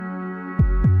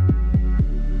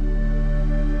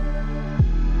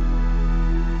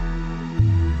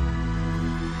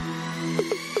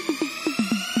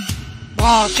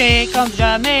Branché comme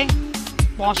jamais,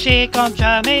 branché comme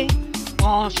jamais,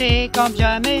 branché comme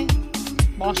jamais,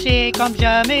 branché comme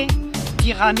jamais.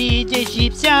 Pyramide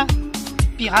égyptien,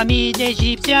 pyramide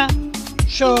égyptien.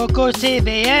 Choco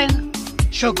CBN,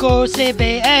 Choco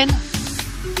CBN.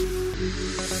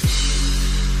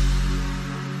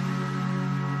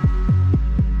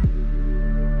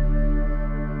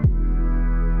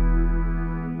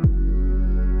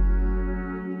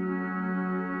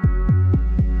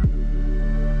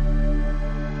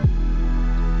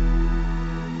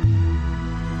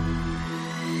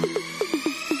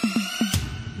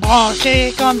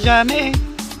 Branché comme jamais,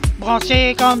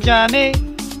 branché comme jamais,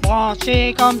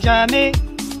 branché comme jamais,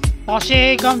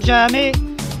 branché comme jamais.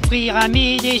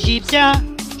 Pyramide égyptien,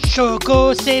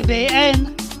 Choco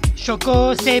CBN,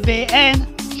 Choco CBN,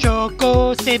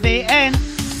 Choco CBN.